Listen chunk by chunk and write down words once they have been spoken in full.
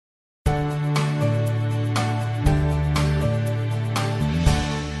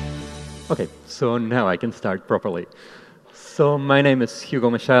Okay, so now I can start properly. So my name is Hugo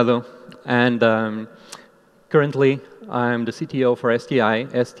Machado, and currently I'm the CTO for STI.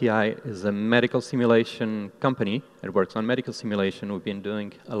 STI is a medical simulation company. It works on medical simulation. We've been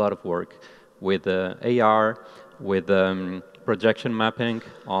doing a lot of work with AR, with projection mapping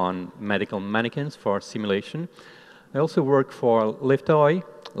on medical mannequins for simulation. I also work for Lifta.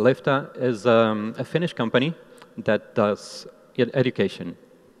 Lifta is a Finnish company that does education.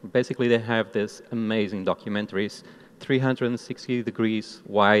 Basically, they have these amazing documentaries, 360 degrees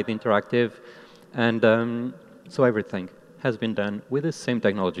wide, interactive, and so everything has been done with the same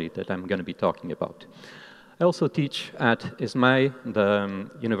technology that I'm going to be talking about. I also teach at ISMAI,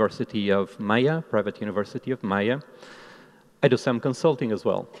 the University of Maya, private University of Maya. I do some consulting as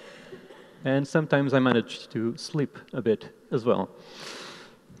well. And sometimes I manage to sleep a bit as well.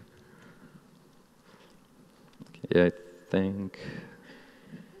 Okay, I think...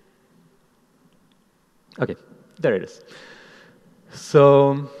 Okay, there it is.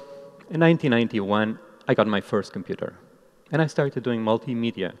 So, in 1991, I got my first computer. And I started doing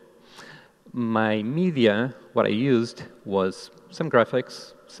multimedia. My media, what I used was some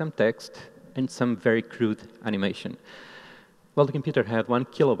graphics, some text, and some very crude animation. Well, the computer had 1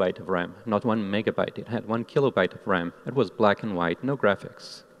 kilobyte of RAM, not 1 megabyte. It had 1 kilobyte of RAM. It was black and white, no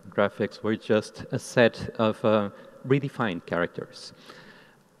graphics. Graphics were just a set of redefined characters.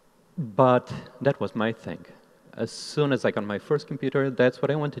 But that was my thing. As soon as I got my first computer, that's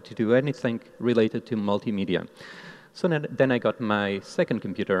what I wanted to do, anything related to multimedia. So then I got my second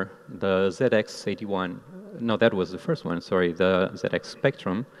computer, the ZX81. No, that was the first one, sorry, the ZX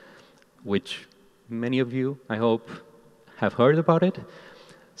Spectrum, which many of you, I hope, have heard about it.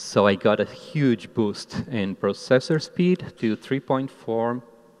 So I got a huge boost in processor speed to 3.4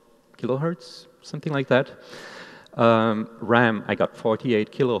 kilohertz, something like that. RAM, I got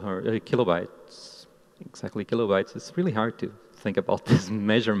 48 kilobytes, exactly kilobytes. It's really hard to think about these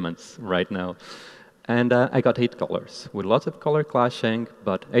measurements right now. And I got 8 colors, with lots of color clashing,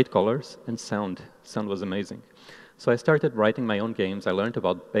 but 8 colors, and sound. Sound was amazing. So I started writing my own games. I learned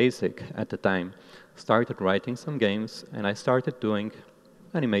about BASIC at the time. Started writing some games, and I started doing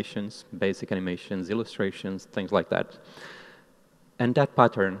animations, basic animations, illustrations, things like that. And that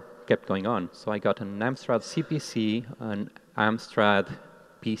pattern kept going on. So I got an Amstrad CPC, an Amstrad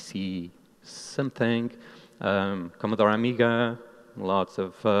PC something, Commodore Amiga, lots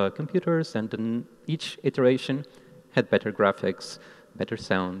of computers, and then each iteration had better graphics, better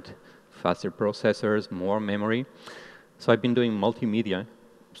sound, faster processors, more memory. So I've been doing multimedia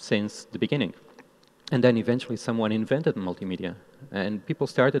since the beginning. And then eventually someone invented multimedia, and people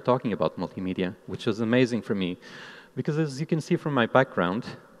started talking about multimedia, which was amazing for me. Because as you can see from my background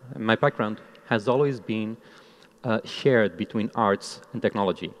has always been shared between arts and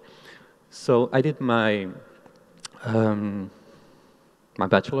technology. So I did my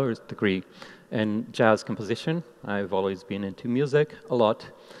bachelor's degree in jazz composition. I've always been into music a lot.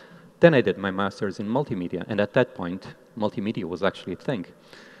 Then I did my master's in multimedia, and at that point, multimedia was actually a thing.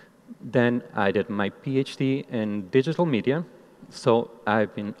 Then I did my PhD in digital media, so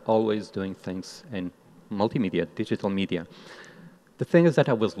I've been always doing things in multimedia, digital media. The thing is that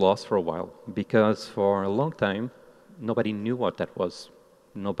I was lost for a while, because for a long time, nobody knew what that was.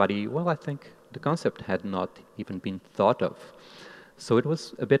 Nobody, well, I think the concept had not even been thought of. So it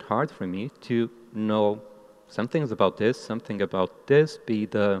was a bit hard for me to know some things about this, something about this, be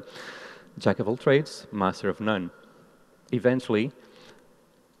the jack of all trades, master of none. Eventually,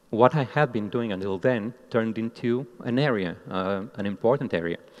 what I had been doing until then turned into an area, an important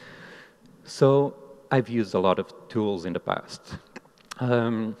area. So I've used a lot of tools in the past.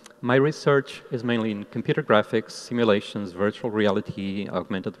 My research is mainly in computer graphics, simulations, virtual reality,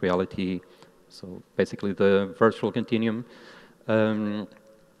 augmented reality, so basically the virtual continuum, and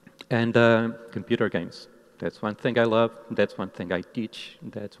computer games. That's one thing I love, that's one thing I teach,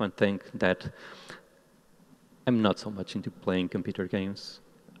 that's one thing that I'm not so much into playing computer games.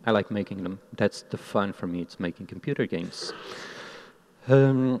 I like making them. That's the fun for me, it's making computer games.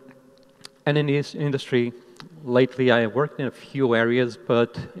 And in this industry, lately I worked in a few areas,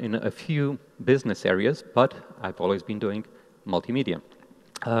 but in a few business areas, but I've always been doing multimedia.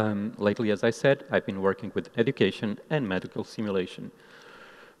 Lately, as I said, I've been working with education and medical simulation.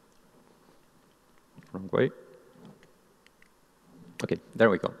 Wrong way. Okay, there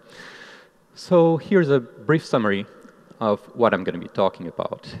we go. So here's a brief summary of what I'm going to be talking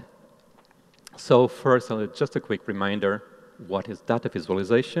about. So first, just a quick reminder, what is data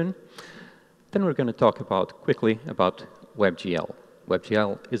visualization? Then we're going to talk quickly about WebGL.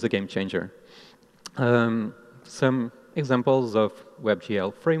 WebGL is a game changer. Some examples of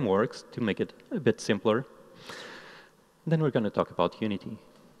WebGL frameworks to make it a bit simpler. Then we're going to talk about Unity.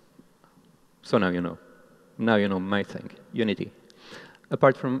 So now you know. Now you know my thing, Unity.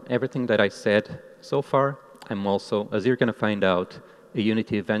 Apart from everything that I said so far, I'm also, as you're going to find out, a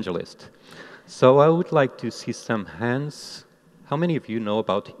Unity evangelist. So I would like to see some hands. How many of you know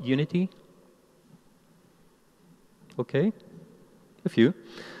about Unity? Okay, a few.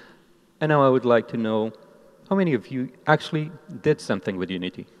 And now I would like to know how many of you actually did something with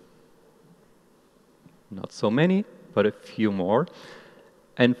Unity? Not so many, but a few more.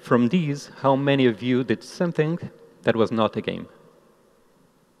 And from these, how many of you did something that was not a game?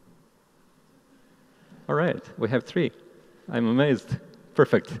 All right, we have 3. I'm amazed.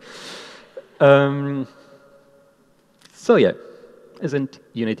 Perfect. So yeah, isn't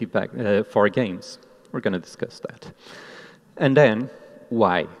Unity for games? We're going to discuss that. And then,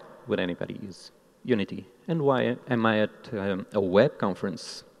 why would anybody use Unity? And why am I at a web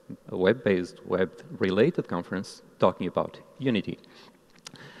conference, a web-based, web-related conference, talking about Unity?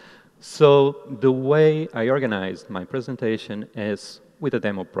 So the way I organized my presentation is with a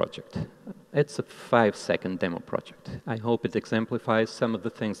demo project. It's a 5-second demo project. I hope it exemplifies some of the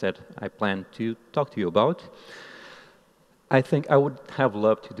things that I plan to talk to you about. I think I would have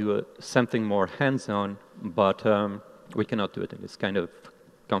loved to do something more hands-on, but we cannot do it in this kind of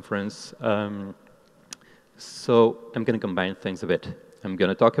conference. So I'm going to combine things a bit. I'm going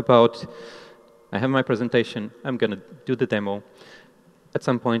to talk about, I have my presentation, I'm going to do the demo. At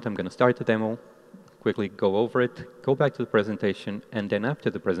some point, I'm going to start the demo, quickly go over it, go back to the presentation, and then after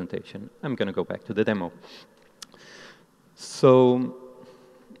the presentation, I'm going to go back to the demo. So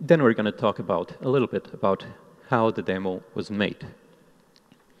then we're going to talk about a little bit about how the demo was made.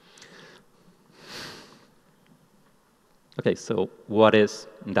 Okay, so what is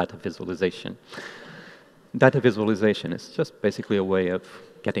data visualization? Data visualization is just basically a way of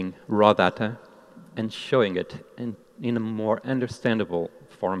getting raw data and showing it in a more understandable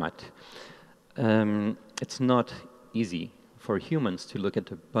format. It's not easy for humans to look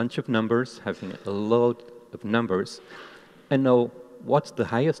at a bunch of numbers, having a load of numbers, and know what's the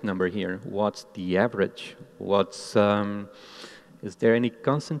highest number here, what's the average, is there any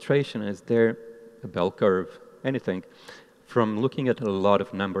concentration, is there a bell curve, anything, from looking at a lot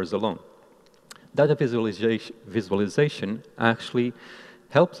of numbers alone. Data visualization actually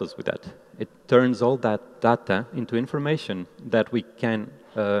helps us with that. It turns all that data into information that we can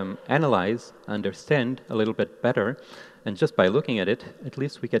analyze, understand a little bit better, and just by looking at it, at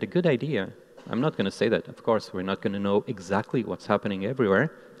least we get a good idea. I'm not going to say that, of course, we're not going to know exactly what's happening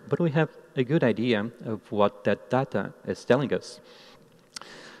everywhere, but we have a good idea of what that data is telling us,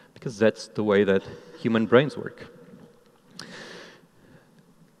 because that's the way that human brains work.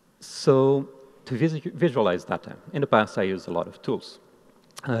 So to visualize data, in the past I used a lot of tools,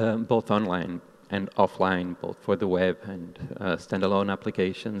 both online and offline, both for the web and standalone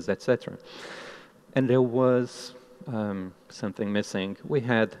applications, etc. And there was something missing. We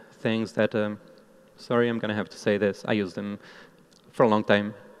had things that, sorry, I'm going to have to say this, I used them for a long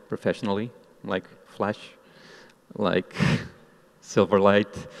time professionally, like Flash, like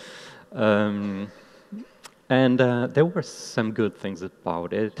Silverlight. And there were some good things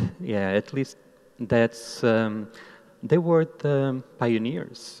about it. Yeah, at least that's, they were the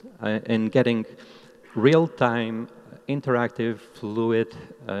pioneers in getting real-time, interactive, fluid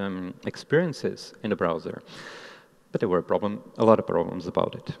experiences in the browser. But there were a lot of problems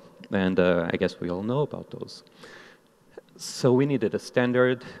about it. And I guess we all know about those. So we needed a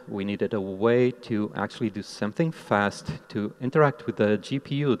standard. We needed a way to actually do something fast to interact with the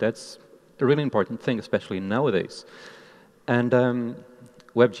GPU. That's a really important thing, especially nowadays. And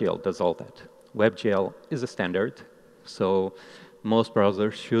WebGL does all that. WebGL is a standard. So most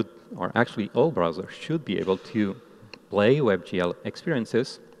browsers should, or actually all browsers should be able to play WebGL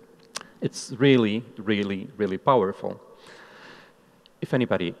experiences. It's really, really, really powerful. If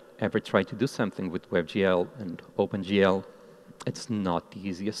anybody ever tried to do something with WebGL and OpenGL, it's not the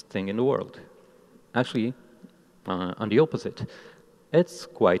easiest thing in the world. Actually, on the opposite, it's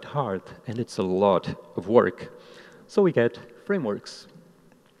quite hard and it's a lot of work. So we get frameworks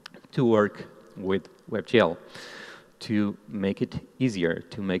to work with WebGL to make it easier,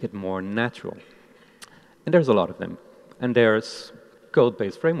 to make it more natural. And there's a lot of them. And there's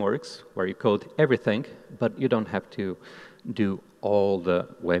code-based frameworks where you code everything, but you don't have to do all the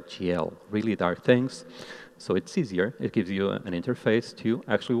WebGL really dark things. So it's easier. It gives you an interface to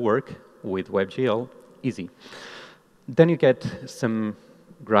actually work with WebGL easy. Then you get some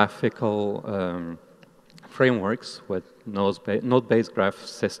graphical frameworks node-based graph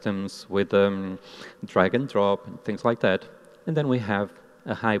systems with drag and drop and things like that. And then we have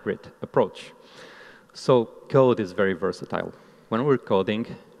a hybrid approach. So code is very versatile. When we're coding,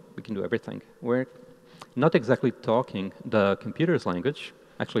 we can do everything. We're not exactly talking the computer's language.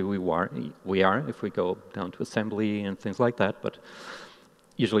 Actually, we are if we go down to assembly and things like that, but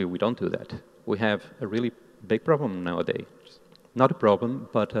usually we don't do that. We have a really big problem nowadays. Not a problem,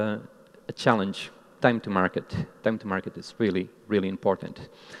 but a challenge. Time to market. Time to market is really, really important.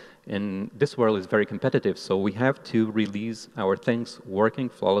 And this world is very competitive, so we have to release our things working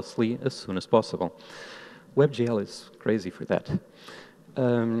flawlessly as soon as possible. WebGL is crazy for that.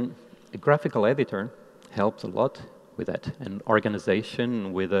 A graphical editor helps a lot with that, and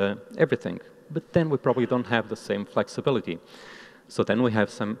organization with everything. But then we probably don't have the same flexibility. So then we have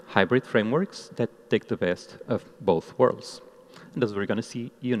some hybrid frameworks that take the best of both worlds. And as we're going to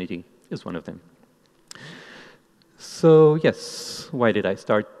see, Unity is one of them. So yes, why did I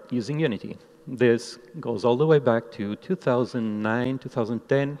start using Unity? This goes all the way back to 2009,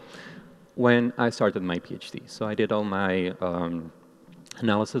 2010, when I started my PhD. So I did all my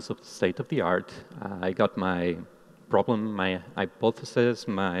analysis of the state of the art. I got my problem, my hypothesis,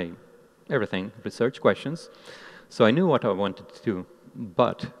 my everything, research questions. So I knew what I wanted to do,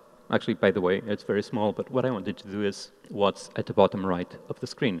 but actually, by the way, it's very small, but what I wanted to do is what's at the bottom right of the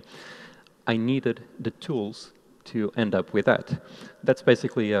screen. I needed the tools to end up with that. That's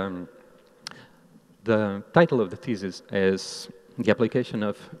basically the title of the thesis is the application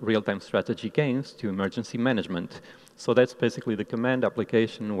of real-time strategy games to emergency management. So that's basically the command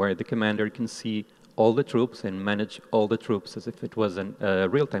application where the commander can see all the troops and manage all the troops as if it was a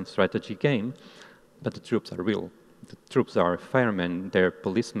real-time strategy game, but the troops are real. The troops are firemen, they're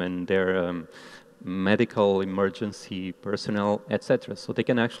policemen, they're medical emergency personnel, etc. So they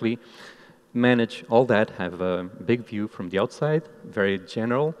can actually manage all that, have a big view from the outside, very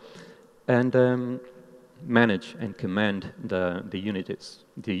general, and manage and command the units.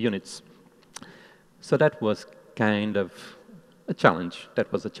 So that was kind of a challenge.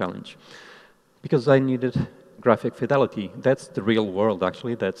 That was a challenge. Because I needed graphic fidelity. That's the real world,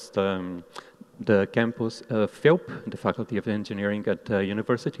 actually. That's the campus of FEUP, the Faculty of Engineering at the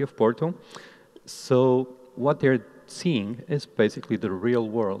University of Porto. So what they're seeing is basically the real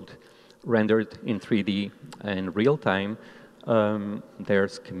world rendered in 3D in real time.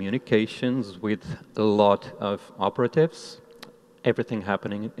 There's communications with a lot of operatives, everything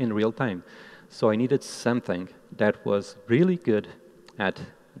happening in real time. So I needed something that was really good at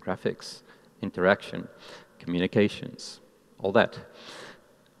graphics, interaction, communications, all that.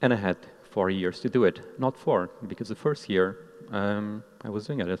 And I had 4 years to do it. Not 4, because the first year I was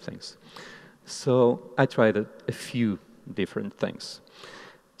doing other things. So I tried a few different things.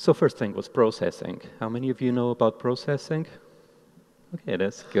 So first thing was processing. How many of you know about processing? Okay,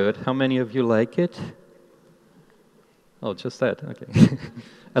 that's good. How many of you like it? Oh, just that, okay.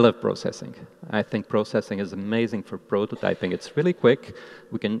 I love processing. I think processing is amazing for prototyping. It's really quick.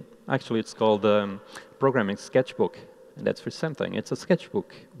 We can, actually it's called programming sketchbook, and that's for something. It's a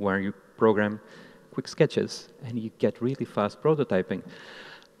sketchbook where you program quick sketches and you get really fast prototyping,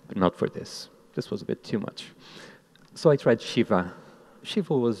 but not for this. This was a bit too much. So I tried Shiva.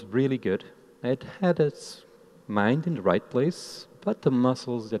 Shiva was really good. It had its mind in the right place, but the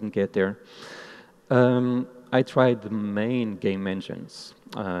muscles didn't get there. I tried the main game engines,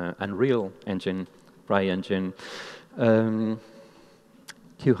 Unreal Engine, CryEngine.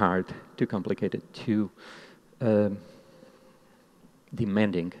 Too hard, too complicated, too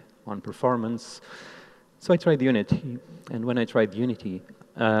demanding on performance. So I tried Unity, and when I tried Unity,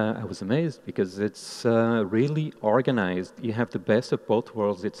 I was amazed because it's really organized. You have the best of both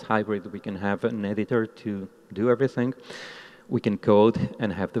worlds. It's hybrid. We can have an editor to do everything. We can code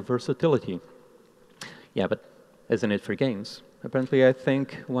and have the versatility. Yeah, but isn't it for games? Apparently, I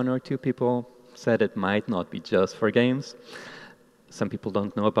think 1 or 2 people said it might not be just for games. Some people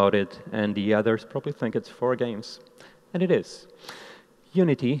don't know about it, and the others probably think it's for games. And it is.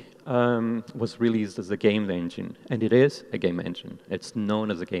 Unity was released as a game engine, and it is a game engine. It's known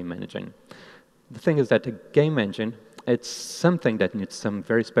as a game engine. The thing is that a game engine, it's something that needs some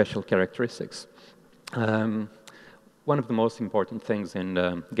very special characteristics. One of the most important things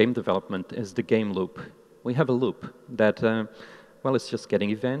in game development is the game loop. We have a loop that, well, it's just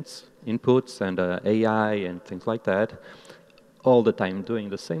getting events, inputs, and AI, and things like that, all the time doing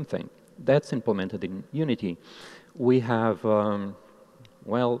the same thing. That's implemented in Unity. We have pathfinding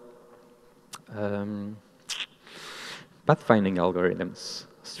algorithms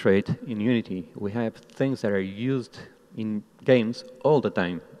straight in Unity. We have things that are used in games all the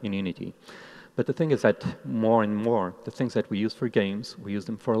time in Unity. But the thing is that more and more, the things that we use for games, we use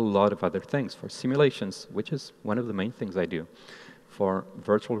them for a lot of other things, for simulations, which is one of the main things I do, for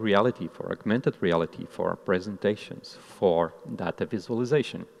virtual reality, for augmented reality, for presentations, for data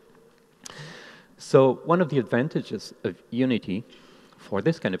visualization. So one of the advantages of Unity for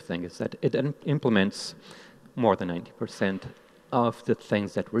this kind of thing is that it implements more than 90% of the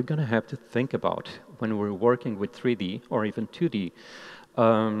things that we're going to have to think about when we're working with 3D or even 2D.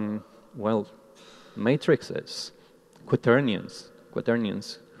 Well, matrices, quaternions.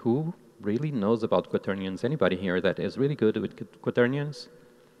 Who really knows about quaternions? Anybody here that is really good with quaternions?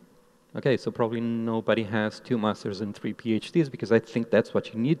 Okay, so probably nobody has 2 masters and 3 PhDs, because I think that's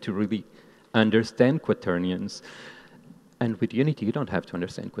what you need to really understand quaternions. And with Unity, you don't have to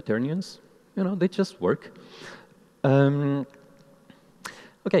understand quaternions. You know, they just work. Okay,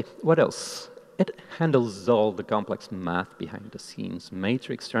 what else? It handles all the complex math behind the scenes,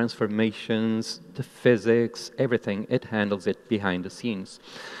 matrix transformations, the physics, everything. It handles it behind the scenes.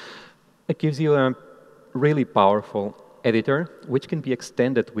 It gives you a really powerful editor, which can be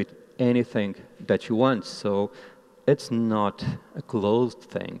extended with anything that you want. So it's not a closed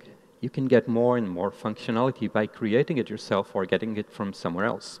thing. You can get more and more functionality by creating it yourself or getting it from somewhere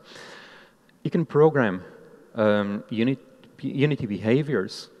else. You can program Unity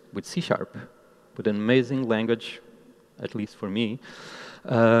behaviors with C#, with an amazing language, at least for me.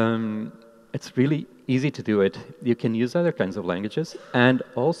 It's really easy to do it. You can use other kinds of languages and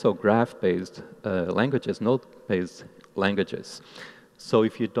also graph-based languages, node-based languages. So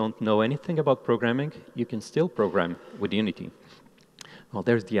if you don't know anything about programming, you can still program with Unity. Well,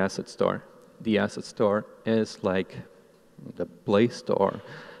 there's the asset store. The asset store is like the Play Store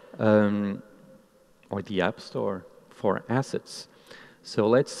or the App Store for assets. So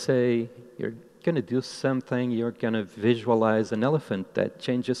let's say you're going to do something, you're going to visualize an elephant that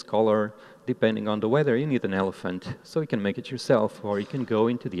changes color depending on the weather. You need an elephant, so you can make it yourself, or you can go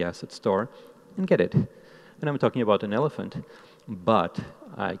into the asset store and get it. And I'm talking about an elephant, but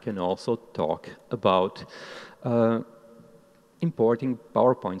I can also talk about importing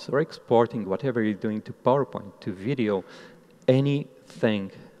PowerPoints or exporting whatever you're doing to PowerPoint, to video.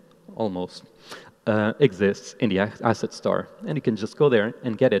 Anything almost exists in the asset store, and you can just go there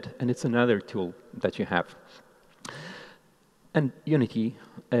and get it, and it's another tool that you have. And Unity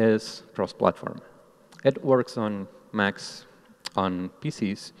is cross-platform. It works on Macs, on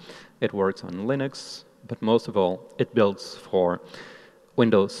PCs, it works on Linux, but most of all, it builds for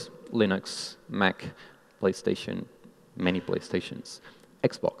Windows, Linux, Mac, PlayStation, many PlayStations,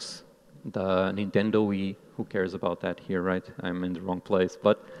 Xbox, the Nintendo Wii. Who cares about that here, right? I'm in the wrong place,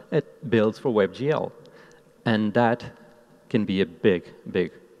 but it builds for WebGL, and that can be a big,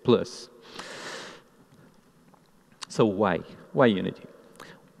 big plus. So why? Why Unity?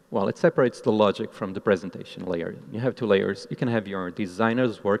 Well, it separates the logic from the presentation layer. You have 2 layers. You can have your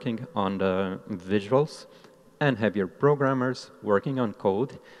designers working on the visuals and have your programmers working on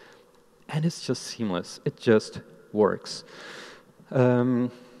code, and it's just seamless. It just works.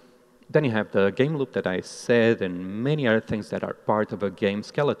 Then you have the game loop that I said, and many other things that are part of a game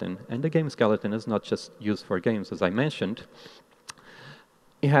skeleton. And the game skeleton is not just used for games, as I mentioned.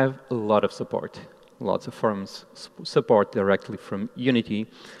 You have a lot of support. Lots of forums support directly from Unity.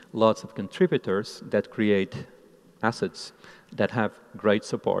 Lots of contributors that create assets that have great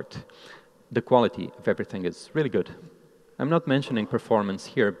support. The quality of everything is really good. I'm not mentioning performance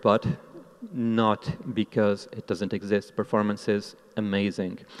here, but not because it doesn't exist. Performance is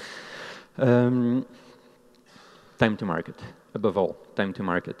amazing. Time to market, above all, time to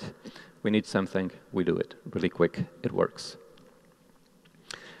market. We need something, we do it really quick, it works.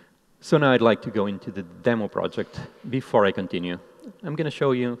 So now I'd like to go into the demo project before I continue. I'm going to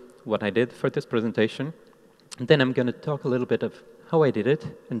show you what I did for this presentation, and then I'm going to talk a little bit of how I did it,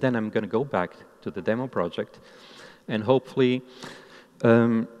 and then I'm going to go back to the demo project and hopefully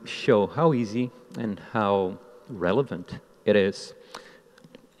show how easy and how relevant it is,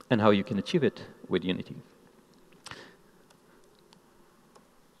 and how you can achieve it with Unity.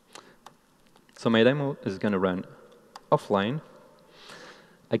 So my demo is going to run offline.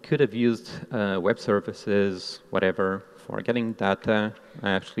 I could have used web services, whatever, for getting data.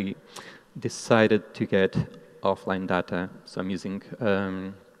 I actually decided to get offline data, so I'm using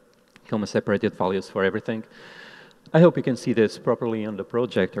comma-separated values for everything. I hope you can see this properly on the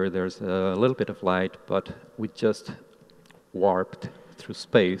projector. There's a little bit of light, but we just warped through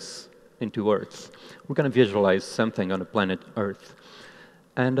space into Earth. We're going to visualize something on the planet Earth.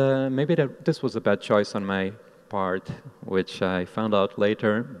 And maybe this was a bad choice on my part, which I found out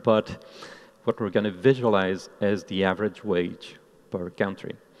later, but what we're going to visualize is the average wage per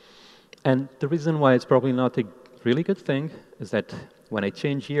country. And the reason why it's probably not a really good thing is that when I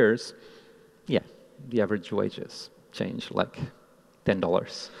change years, yeah, the average wages change like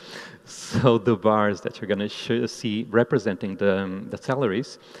 $10. So the bars that you're going to see representing the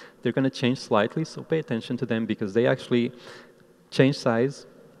salaries, they're going to change slightly, so pay attention to them because they actually change size,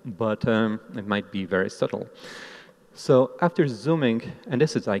 but it might be very subtle. So after zooming, and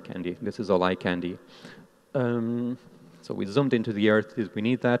this is eye candy, this is all eye candy. So we zoomed into the Earth. Did we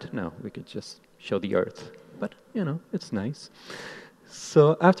need that? No, we could just show the Earth. But, you know, it's nice.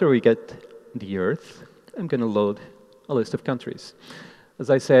 So after we get the Earth, I'm going to load a list of countries.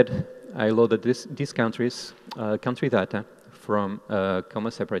 As I said, I loaded these countries, country data, from a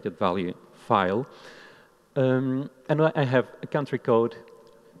comma-separated value file. And I have a country code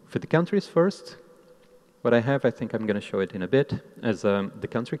for the countries first. What I have, I think I'm going to show it in a bit, as the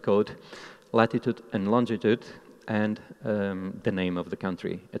country code, latitude and longitude, and the name of the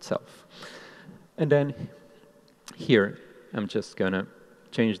country itself. And then here, I'm just going to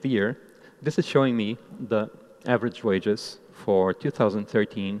change the year. This is showing me the average wages for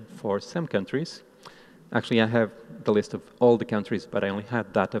 2013 for some countries. Actually, I have the list of all the countries, but I only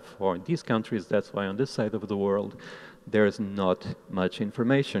had data for these countries. That's why on this side of the world, there's not much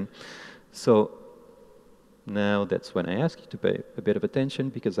information. So now that's when I ask you to pay a bit of attention,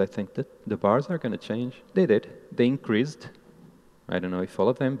 because I think that the bars are going to change. They did. They increased. I don't know if all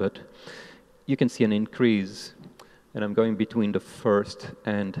of them, but you can see an increase. And I'm going between the first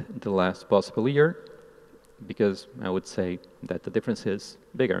and the last possible year, because I would say that the difference is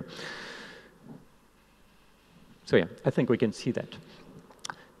bigger. So yeah, I think we can see that.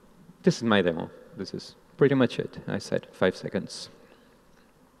 This is my demo. This is pretty much it. I said 5 seconds.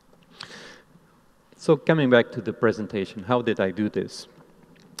 So coming back to the presentation, how did I do this?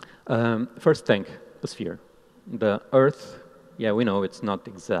 First thing, a sphere. The Earth, yeah, we know it's not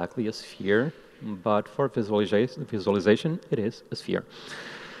exactly a sphere, but for visualization, it is a sphere.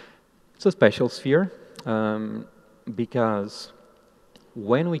 It's a special sphere because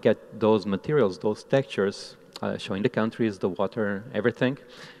when we get those materials, those textures, showing the countries, the water, everything,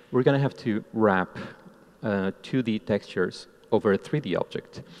 we're going to have to wrap 2D textures over a 3D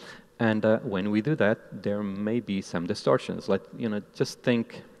object. And when we do that, there may be some distortions. Like, you know, just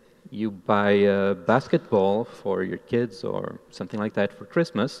think you buy a basketball for your kids or something like that for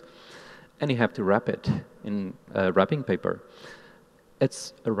Christmas, and you have to wrap it in wrapping paper.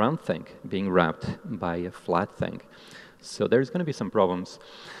 It's a round thing being wrapped by a flat thing. So there's going to be some problems.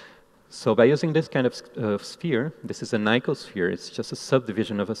 So by using this kind of sphere, this is an icosphere. It's just a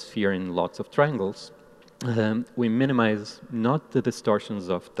subdivision of a sphere in lots of triangles. We minimize not the distortions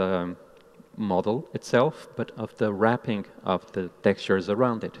of the model itself, but of the wrapping of the textures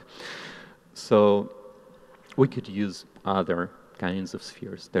around it. So we could use other kinds of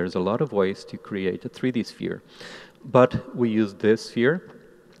spheres. There's a lot of ways to create a 3D sphere, but we use this sphere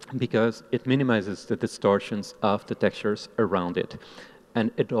because it minimizes the distortions of the textures around it.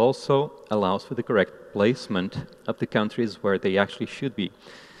 And it also allows for the correct placement of the countries where they actually should be.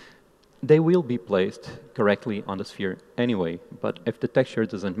 They will be placed correctly on the sphere anyway, but if the texture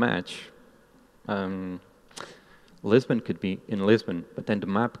doesn't match, Lisbon could be in Lisbon, but then the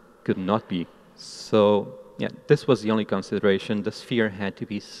map could not be. So yeah, this was the only consideration. The sphere had to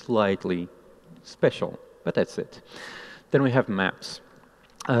be slightly special, but that's it. Then we have maps.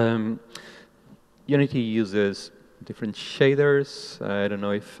 Unity uses different shaders. I don't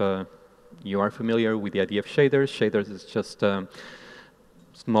know if you are familiar with the idea of shaders. Shaders is just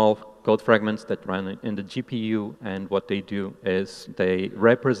small code fragments that run in the GPU, and what they do is they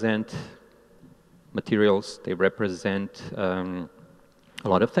represent materials, they represent a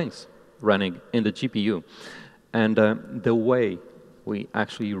lot of things running in the GPU. And the way we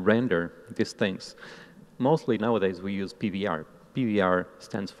actually render these things, mostly nowadays we use PBR. PBR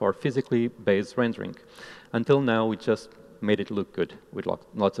stands for physically based rendering. Until now, we just made it look good with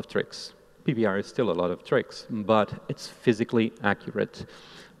lots of tricks. PBR is still a lot of tricks, but it's physically accurate.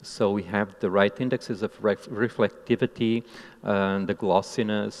 So we have the right indexes of reflectivity, the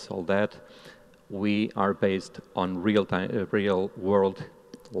glossiness, all that. We are based on real world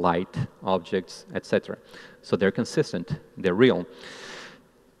light objects, etc. So they're consistent, they're real.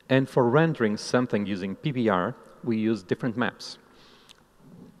 And for rendering something using PBR, we use different maps.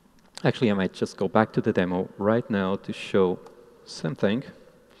 Actually, I might just go back to the demo right now to show something,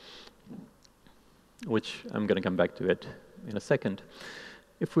 which I'm going to come back to it in a second.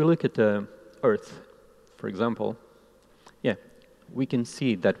 If we look at the Earth, for example, yeah, we can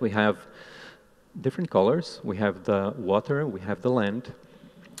see that we have different colors. We have the water, we have the land,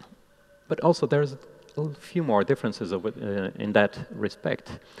 but also there's a few more differences in that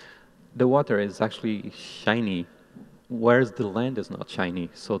respect. the water is actually shiny, whereas the land is not shiny.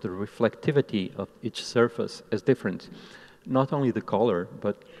 So the reflectivity of each surface is different. Not only the color,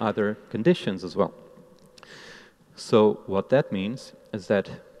 but other conditions as well. So what that means is that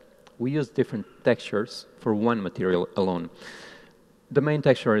we use different textures for one material alone. The main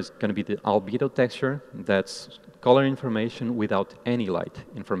texture is going to be the albedo texture. That's color information without any light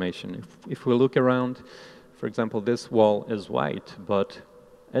information. If we look around, for example, this wall is white, but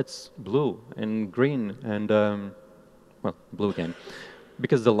it's blue and green and, well, blue again,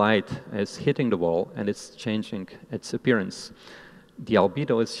 because the light is hitting the wall and it's changing its appearance. The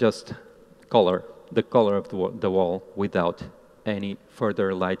albedo is just color, the color of the wall without any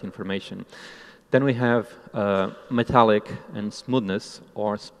further light information. Then we have metallic and smoothness,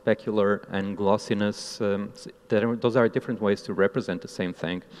 or specular and glossiness. Those are different ways to represent the same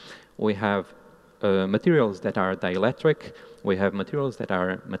thing. We have materials that are dielectric, we have materials that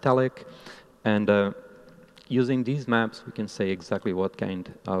are metallic, and using these maps, we can say exactly what kind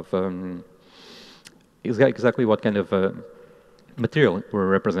of material we're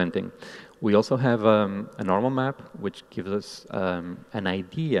representing. We also have a normal map, which gives us an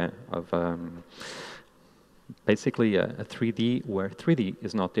idea of basically a 3D where 3D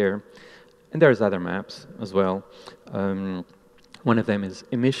is not there. And there's other maps as well. One of them is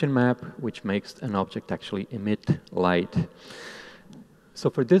emission map, which makes an object actually emit light. So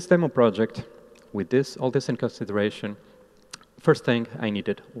for this demo project, with all this in consideration, first thing I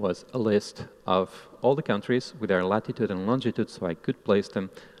needed was a list of all the countries with their latitude and longitude so I could place them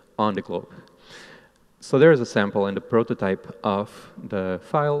on the globe. So there is a sample and the prototype of the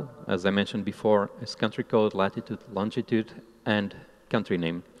file. As I mentioned before, is country code, latitude, longitude, and country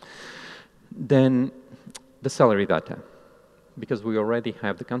name. Then the salary data. Because we already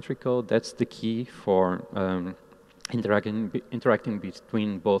have the country code, that's the key for interacting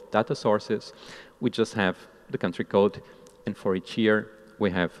between both data sources. We just have the country code, and for each year, we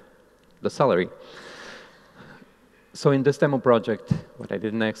have the salary. So in this demo project, what I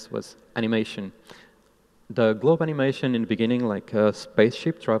did next was animation. The globe animation in the beginning, like a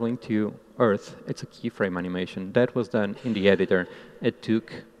spaceship traveling to Earth, it's a keyframe animation. That was done in the editor. It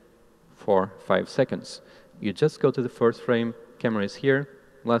took 4-5 seconds. You just go to the first frame, camera is here,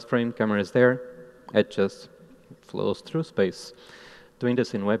 last frame, camera is there. It just flows through space. Doing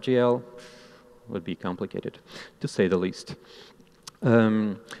this in WebGL would be complicated, to say the least.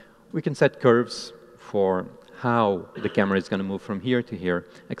 We can set curves for how the camera is going to move from here to here,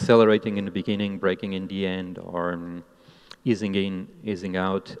 accelerating in the beginning, braking in the end, or easing in, easing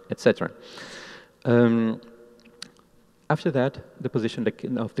out, etc. After that, the position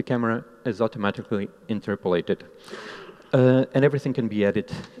of the camera is automatically interpolated. And everything can be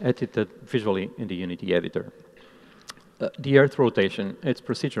edited visually in the Unity editor. The Earth rotation, it's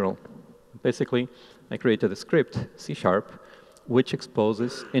procedural. Basically, I created a script, C#, which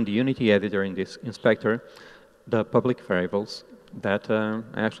exposes in the Unity editor, in this inspector, the public variables that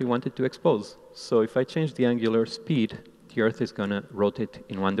I actually wanted to expose. So if I change the angular speed, the Earth is going to rotate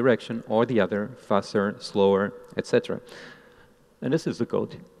in one direction or the other, faster, slower, etc. And this is the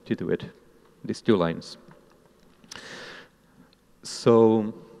code to do it, these two lines.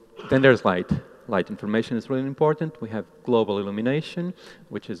 So then there's light. Light information is really important. We have global illumination,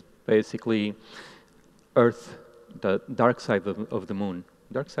 which is basically Earth, the dark side of the moon.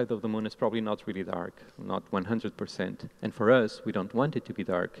 Dark side of the moon is probably not really dark, not 100%. And for us, we don't want it to be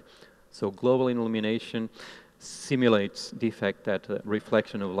dark. So global illumination simulates the effect that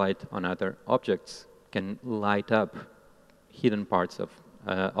reflection of light on other objects can light up hidden parts of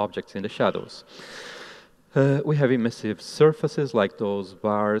objects in the shadows. We have emissive surfaces like those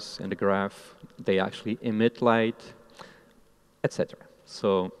bars in the graph. They actually emit light, etc.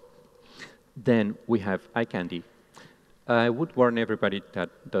 So then we have eye candy. I would warn everybody that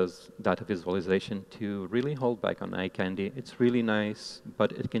does data visualization to really hold back on eye candy. It's really nice,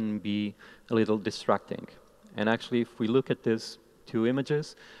 but it can be a little distracting. And actually, if we look at these two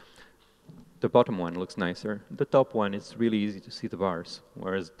images, the bottom one looks nicer. The top one, it's really easy to see the bars,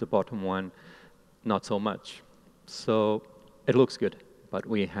 whereas the bottom one, not so much. So it looks good, but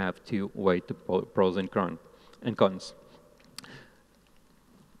we have to weigh the pros and cons.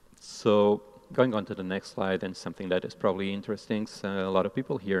 So going on to the next slide, and something that is probably interesting to a lot of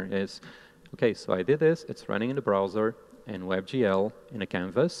people here is, okay, so I did this, it's running in the browser, in WebGL, in a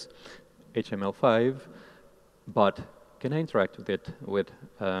canvas, HTML5, but can I interact with it with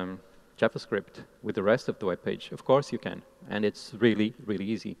JavaScript, with the rest of the web page? Of course you can, and it's really, really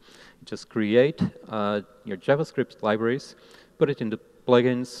easy. You just create your JavaScript libraries, put it in the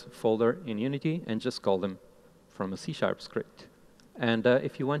plugins folder in Unity, and just call them from a C# script. And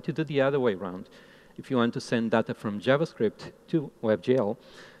if you want to do the other way around, if you want to send data from JavaScript to WebGL,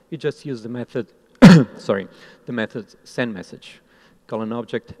 you just use the method, sorry, the method send message. Call an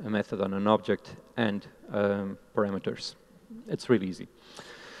object, a method on an object, and parameters. It's really easy.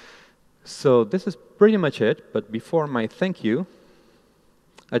 So this is pretty much it. But before my thank you,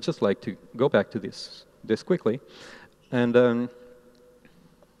 I'd just like to go back to this quickly. And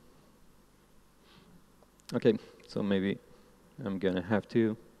OK, so maybe I'm going to have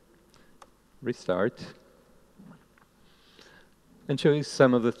to restart and show you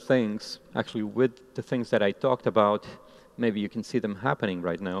some of the things, actually with the things that I talked about. Maybe you can see them happening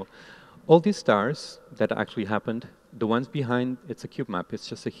right now. All these stars that actually happened, the ones behind, it's a cube map. It's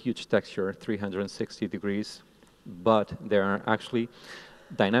just a huge texture, 360 degrees. But there are actually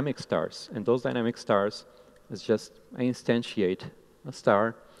dynamic stars. And those dynamic stars is just, I instantiate a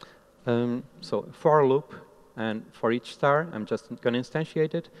star. So a for loop. And for each star, I'm just going to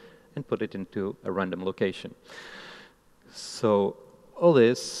instantiate it and put it into a random location. So all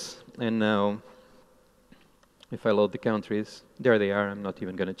this, and now if I load the countries, there they are. I'm not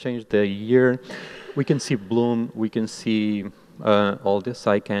even going to change the year. We can see bloom. We can see all this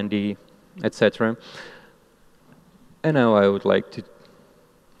eye candy, etc. And now I would like to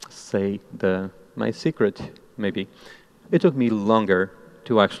say my secret, maybe. It took me longer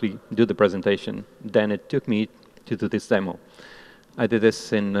to actually do the presentation than it took me to do this demo. I did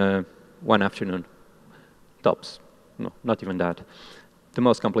this in one afternoon, tops. No, not even that. The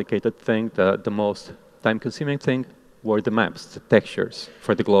most complicated thing, the most time-consuming thing, were the maps, the textures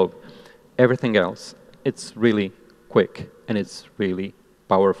for the globe. Everything else, it's really quick, and it's really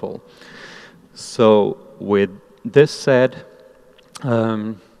powerful. So with this said,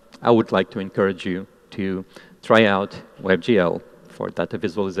 I would like to encourage you to try out WebGL for data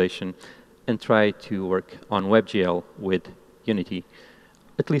visualization and try to work on WebGL with Unity.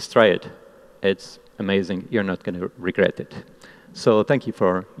 At least try it. It's amazing. You're not going to regret it. So thank you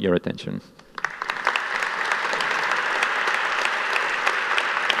for your attention.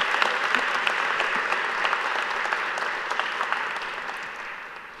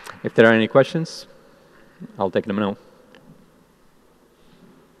 If there are any questions, I'll take them now.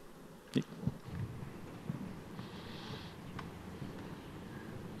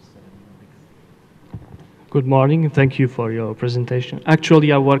 Good morning, and thank you for your presentation.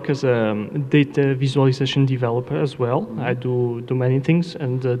 Actually, I work as a data visualization developer as well. I do many things,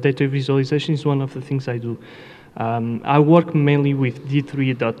 and data visualization is one of the things I do. I work mainly with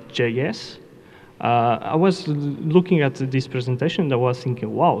D3.js. I was looking at this presentation and I was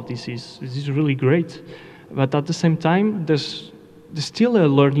thinking, wow, this is really great. But at the same time, there's still a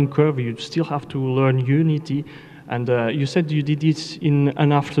learning curve. You still have to learn Unity. And you said you did it in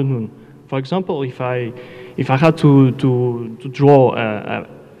an afternoon. For example, if I had to draw a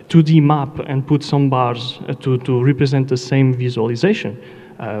 2D map and put some bars to represent the same visualization,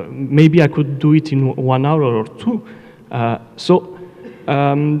 maybe I could do it in 1 hour or two.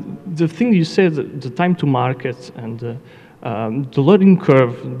 The thing you said, the time to market and the learning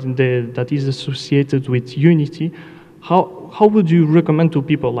curve that is associated with Unity, how would you recommend to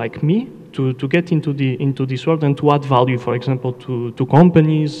people like me to get into this world and to add value, for example, to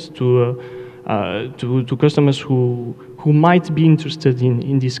companies, to customers who might be interested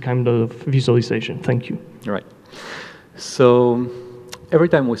in this kind of visualization? Thank you. Right. So every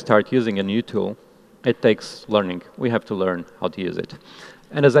time we start using a new tool, it takes learning. We have to learn how to use it.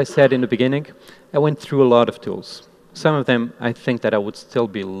 And as I said in the beginning, I went through a lot of tools. Some of them, I think that I would still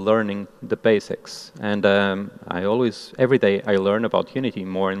be learning the basics. And every day, I learn about Unity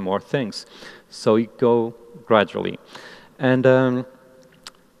more and more things. So you go gradually. And,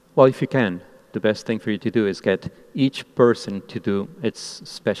 well, if you can, the best thing for you to do is get each person to do its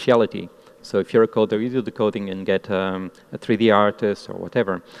speciality. So if you're a coder, you do the coding and get a 3D artist or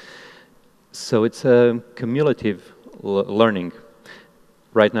whatever. So it's a cumulative learning.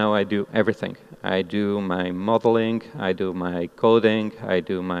 Right now, I do everything. I do my modeling, I do my coding, I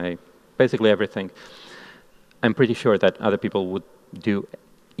do basically everything. I'm pretty sure that other people would do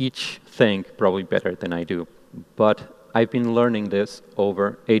each thing probably better than I do. But I've been learning this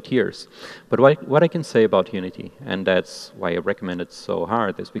over 8 years. But what I can say about Unity, and that's why I recommend it so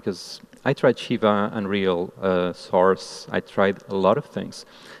hard, is because I tried Shiva, Unreal, Source. I tried a lot of things.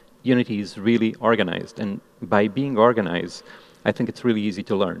 Unity is really organized. And by being organized, I think it's really easy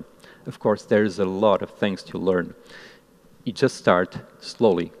to learn. Of course, there's a lot of things to learn. You just start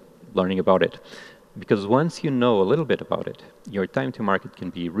slowly learning about it. Because once you know a little bit about it, your time to market can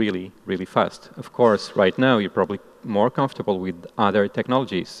be really, really fast. Of course, right now, you're probably more comfortable with other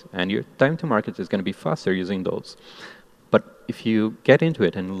technologies, and your time to market is going to be faster using those. But if you get into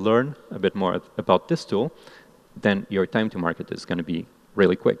it and learn a bit more about this tool, then your time to market is going to be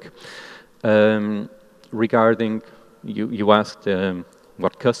really quick. Regarding, you asked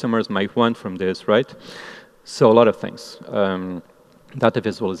what customers might want from this, right? So a lot of things. Data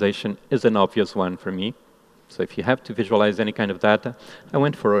visualization is an obvious one for me. So if you have to visualize any kind of data, I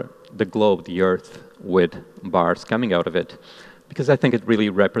went for the globe, the Earth, with bars coming out of it, because I think it really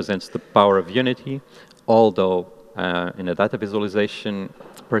represents the power of Unity, although in a data visualization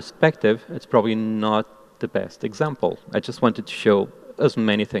perspective, it's probably not the best example. I just wanted to show as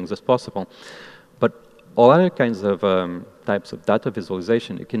many things as possible. But all other kinds of types of data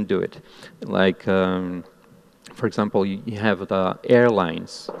visualization, you can do it. Like, for example, you have the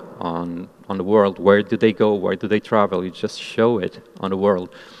airlines on the world. Where do they go? Where do they travel? You just show it on the world.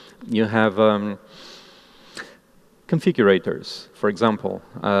 You have configurators, for example,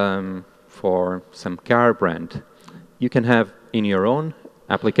 for some car brand. You can have in your own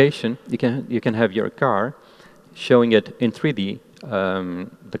application, you can have your car showing it in 3D.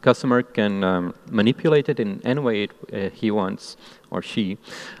 The customer can manipulate it in any way he wants, or she.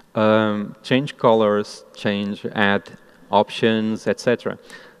 Change colors, add options, etc.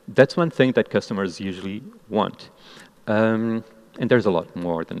 That's one thing that customers usually want. And there's a lot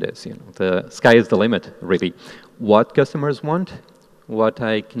more than this. You know, the sky is the limit, really. What customers want, what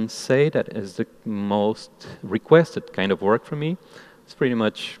I can say that is the most requested kind of work for me, is pretty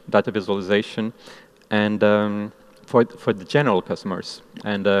much data visualization, and for the general customers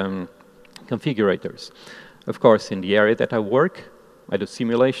and configurators. Of course, in the area that I work, I do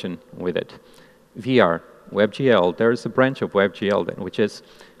simulation with it. VR, WebGL, there's a branch of WebGL then, which is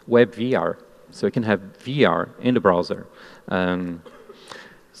WebVR. So you can have VR in the browser.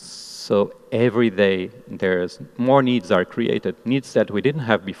 So every day, there's more needs are created. Needs that we didn't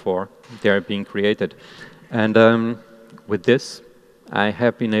have before, they're being created. And with this, I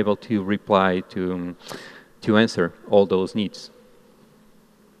have been able to reply to answer all those needs.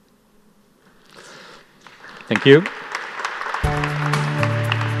 Thank you.